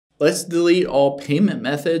Let's delete all payment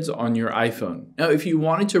methods on your iPhone. Now, if you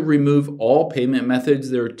wanted to remove all payment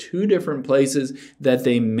methods, there are two different places that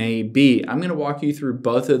they may be. I'm going to walk you through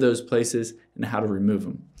both of those places and how to remove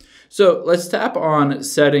them. So let's tap on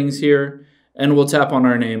settings here, and we'll tap on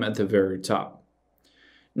our name at the very top.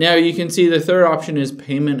 Now you can see the third option is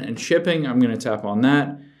payment and shipping. I'm going to tap on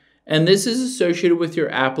that. And this is associated with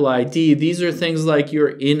your Apple ID. These are things like your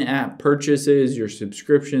in-app purchases, your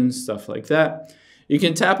subscriptions, stuff like that. You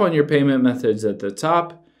can tap on your payment methods at the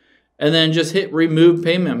top and then just hit remove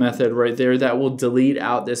payment method right there. That will delete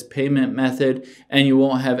out this payment method and you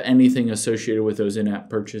won't have anything associated with those in-app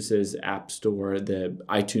purchases, App Store, the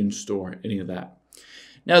iTunes Store, any of that.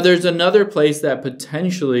 Now there's another place that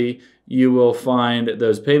potentially you will find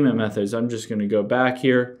those payment methods. I'm just going to go back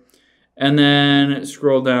here and then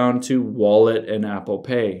scroll down to Wallet and Apple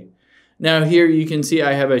Pay. Now here you can see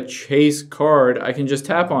I have a Chase card. I can just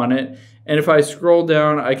tap on it. And if I scroll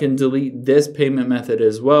down, I can delete this payment method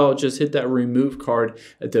as well. Just hit that remove card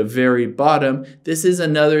at the very bottom. This is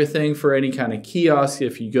another thing for any kind of kiosk.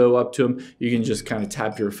 If you go up to them, you can just kind of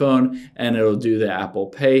tap your phone and it'll do the Apple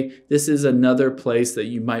Pay. This is another place that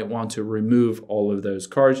you might want to remove all of those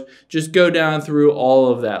cards. Just go down through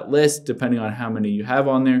all of that list, depending on how many you have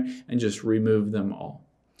on there, and just remove them all.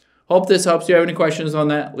 Hope this helps. If you have any questions on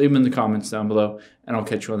that, leave them in the comments down below, and I'll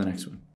catch you on the next one.